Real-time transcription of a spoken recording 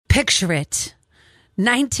Picture it.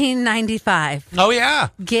 1995. Oh, yeah.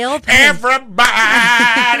 Gail Payne. Everybody.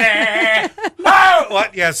 Oh,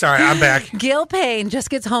 what? Yeah, sorry. I'm back. Gail Payne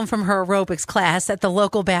just gets home from her aerobics class at the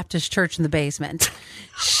local Baptist church in the basement.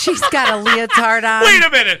 She's got a leotard on. Wait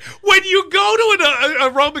a minute. When you go to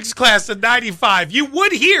an aerobics class in 95, you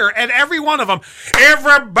would hear at every one of them,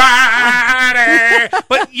 everybody.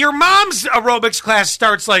 But your mom's aerobics class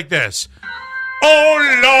starts like this.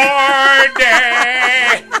 Oh, Lord.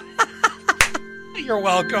 You're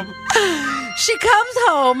welcome. She comes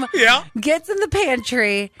home, Yeah. gets in the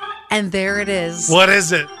pantry, and there it is. What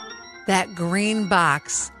is it? That green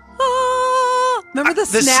box. Oh, remember the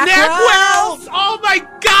snack wells? Oh, my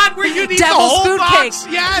God. Where you need Devil's the whole food box.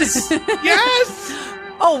 cake. Yes. Yes.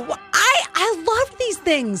 Oh, I love these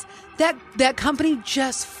things. That company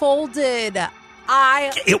just folded.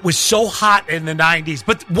 It was so hot in the 90s.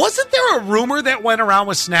 But wasn't there a rumor that went around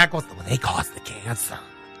with SnackWells? Well, they caused the cancer.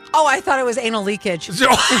 Oh, I thought it was anal leakage. So,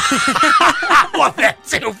 well, that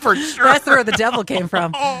too, for sure. That's where the devil came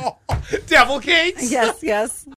from. Oh, devil cakes? Yes, yes.